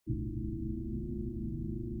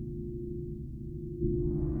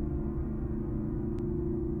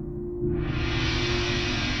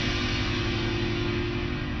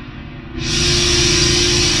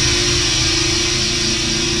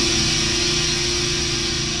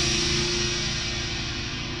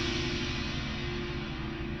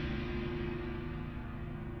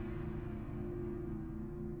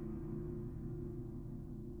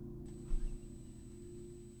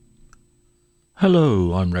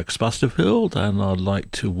Hello, I'm Rex Basterfield and I'd like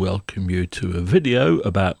to welcome you to a video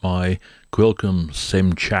about my Quilcom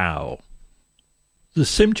SIM-CHAU. The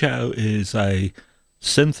SIM-CHAU is a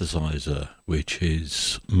synthesizer which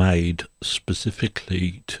is made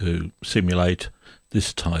specifically to simulate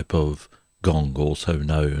this type of gong, also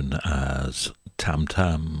known as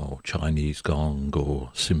tam-tam or Chinese gong or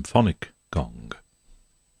symphonic gong.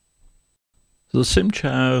 The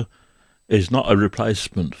SIM-CHAU is not a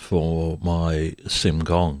replacement for my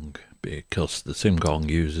SIM-GONG because the SIM-GONG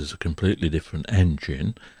uses a completely different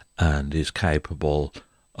engine and is capable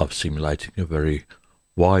of simulating a very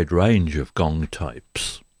wide range of gong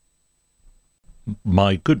types.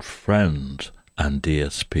 My good friend and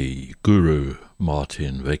DSP guru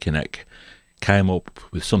Martin Vicanek came up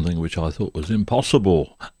with something which I thought was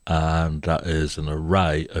impossible, and that is an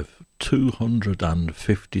array of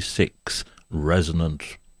 256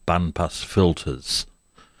 resonant bandpass filters,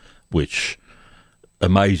 which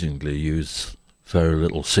amazingly use very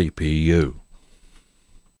little CPU.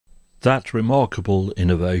 That remarkable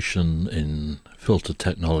innovation in filter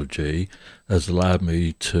technology has allowed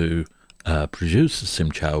me to produce a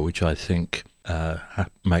SIM-CHAU, which I think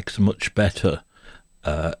makes a much better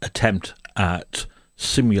attempt at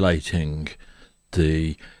simulating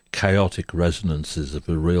the chaotic resonances of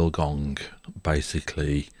a real gong.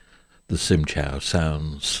 Basically, the SIM-CHAU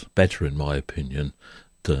sounds better, in my opinion,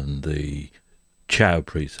 than the CHAU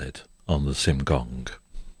preset on the SIM-GONG.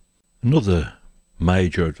 Another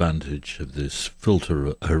major advantage of this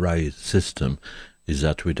filter array system is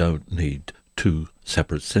that we don't need two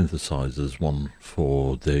separate synthesizers, one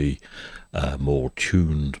for the more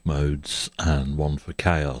tuned modes and one for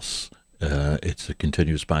chaos. It's a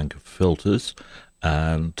continuous bank of filters,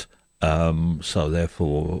 and so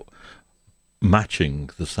therefore matching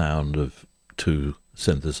the sound of two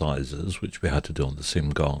synthesizers, which we had to do on the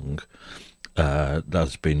SIM-GONG,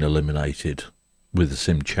 that's been eliminated with the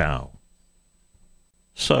SIM-CHAU.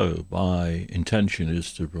 So my intention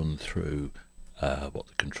is to run through what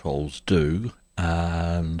the controls do,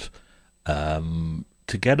 and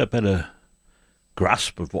to get a better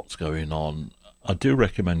grasp of what's going on, I do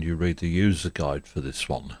recommend you read the user guide for this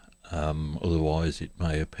one. Otherwise it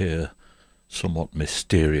may appear somewhat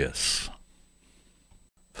mysterious.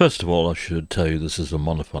 First of all, I should tell you this is a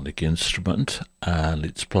monophonic instrument and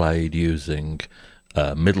it's played using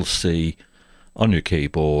middle C on your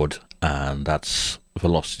keyboard, and that's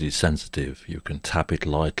velocity sensitive. You can tap it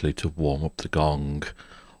lightly to warm up the gong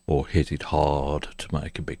or hit it hard to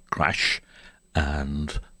make a big crash.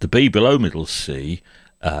 And the B below middle C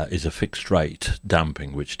is a fixed rate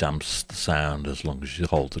damping, which damps the sound as long as you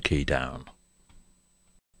hold the key down.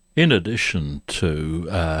 In addition to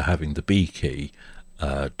having the B key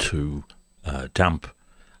to damp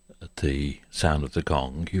the sound of the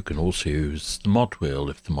gong, you can also use the mod wheel.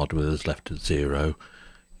 If the mod wheel is left at 0,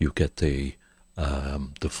 you get the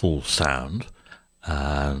full sound,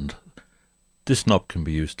 and this knob can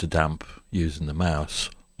be used to damp using the mouse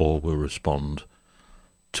or will respond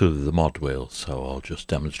to the mod wheel. So I'll just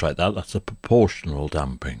demonstrate that. That's a proportional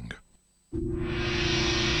damping.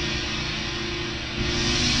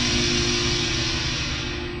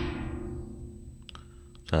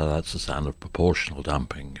 So that's the sound of proportional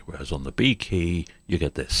damping, whereas on the B key you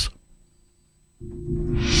get this.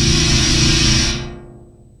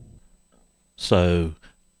 So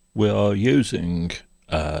we are using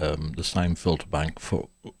the same filter bank for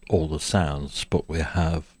all the sounds, but we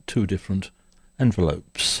have two different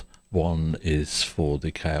envelopes. One is for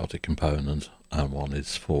the chaotic component and one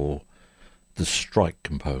is for the strike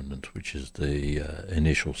component, which is the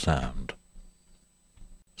initial sound.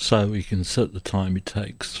 So we can set the time it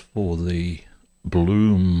takes for the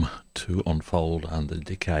bloom to unfold and the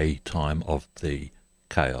decay time of the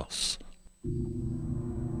chaos.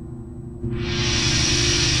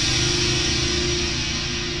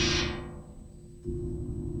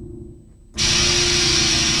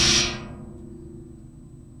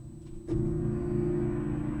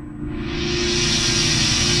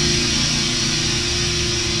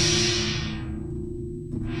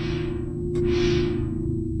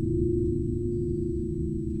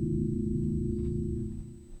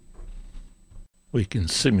 We can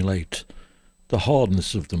simulate the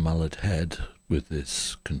hardness of the mallet head with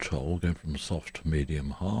this control, going from soft to medium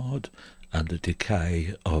hard, and the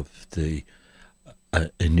decay of the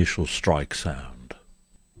initial strike sound.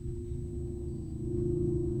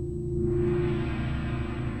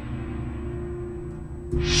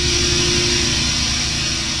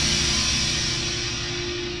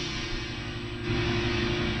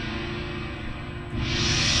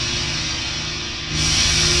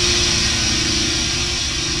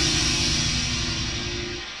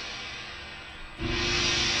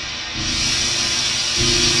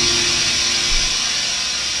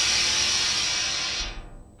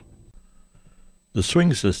 The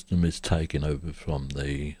swing system is taken over from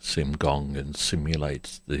the SIM-GONG and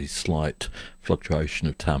simulates the slight fluctuation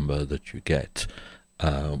of timbre that you get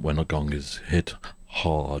when a gong is hit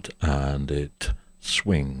hard and it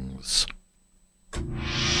swings.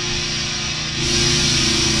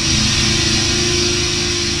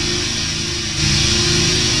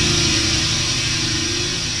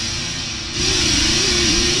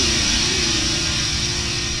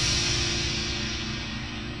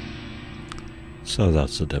 So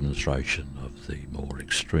that's a demonstration of the more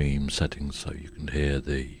extreme settings, so you can hear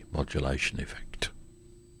the modulation effect.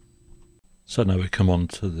 So now we come on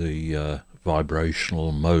to the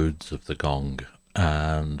vibrational modes of the gong,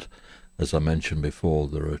 and as I mentioned before,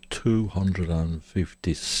 there are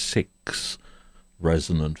 256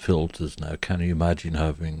 resonant filters. Now, can you imagine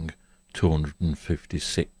having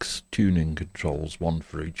 256 tuning controls, one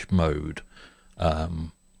for each mode?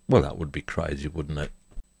 Well, that would be crazy, wouldn't it?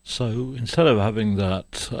 So instead of having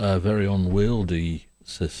that very unwieldy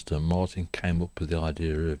system, Martin came up with the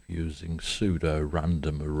idea of using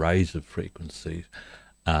pseudo-random arrays of frequencies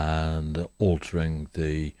and altering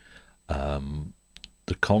the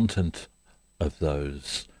content of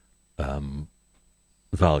those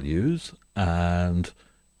values and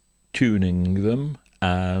tuning them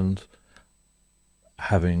and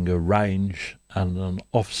having a range and an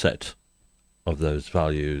offset of those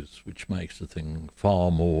values, which makes the thing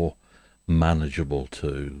far more manageable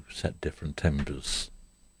to set different timbres.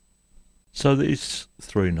 So these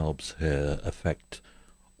three knobs here affect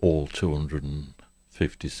all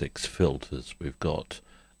 256 filters. We've got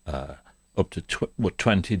up to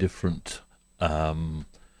 20 different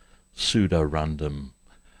pseudo-random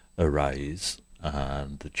arrays,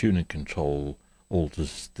 and the tuning control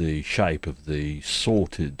alters the shape of the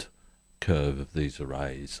sorted curve of these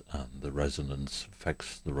arrays, and the resonance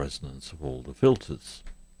affects the resonance of all the filters.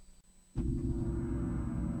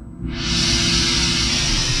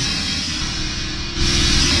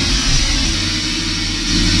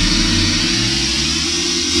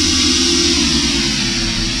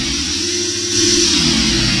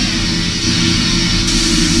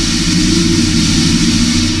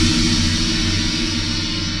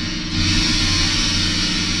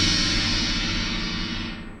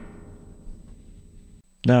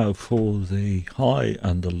 Now for the high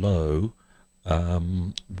and the low,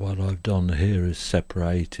 what I've done here is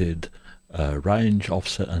separated range,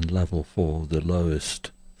 offset and level for the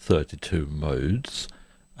lowest 32 modes,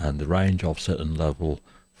 and the range, offset and level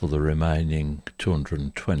for the remaining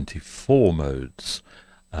 224 modes.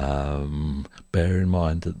 Bear in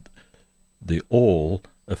mind that the all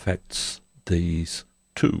affects these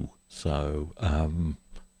two, so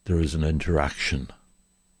there is an interaction.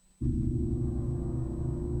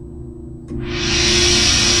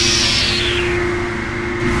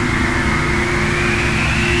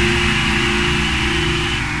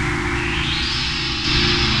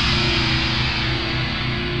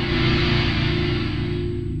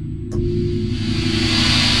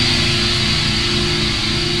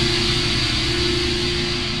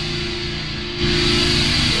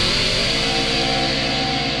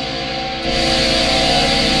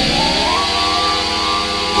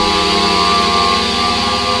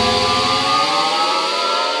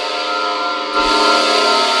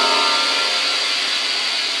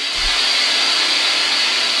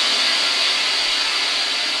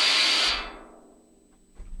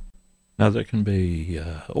 Now there can be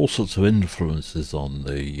all sorts of influences on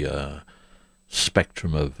the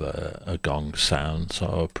spectrum of a gong sound,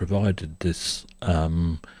 so I've provided this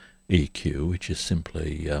EQ, which is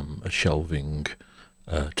simply a shelving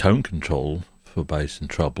tone control for bass and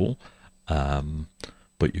treble, but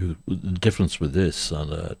the difference with this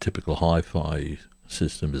and a typical hi-fi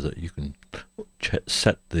system is that you can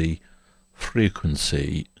set the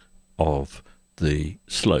frequency of the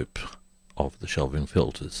slope of the shelving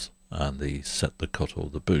filters, and set the cut or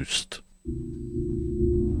the boost.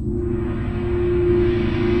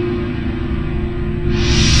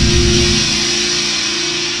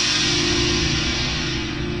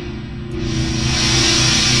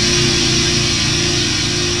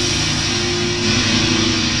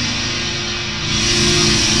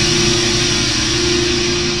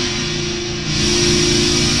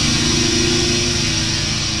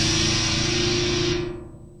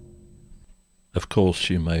 Of course,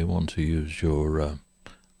 you may want to use your own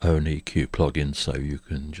EQ plugin, so you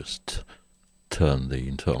can just turn the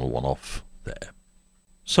internal one off there.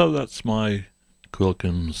 So that's my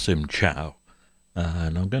Quilcom SIM-CHAU,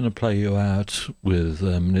 and I'm going to play you out with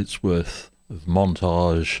a minute's worth of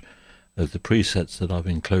montage of the presets that I've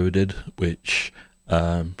included, which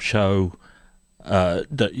show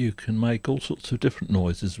that you can make all sorts of different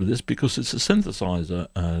noises with this, because it's a synthesizer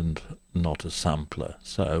and not a sampler.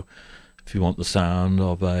 So if you want the sound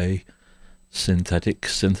of a synthetic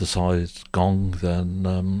synthesized gong,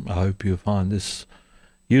 then I hope you find this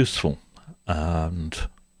useful. And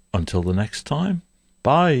until the next time,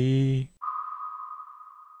 bye.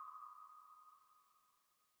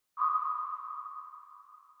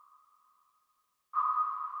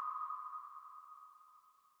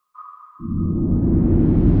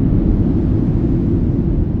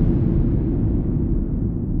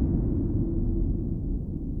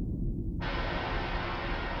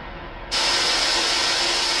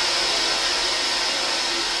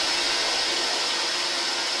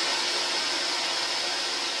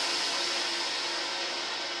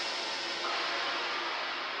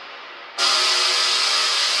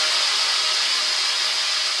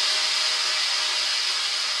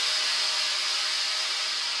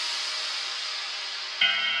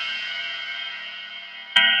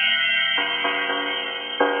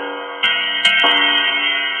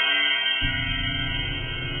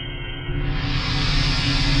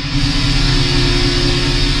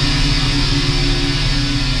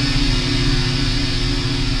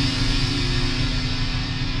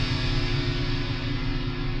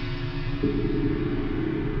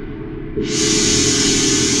 You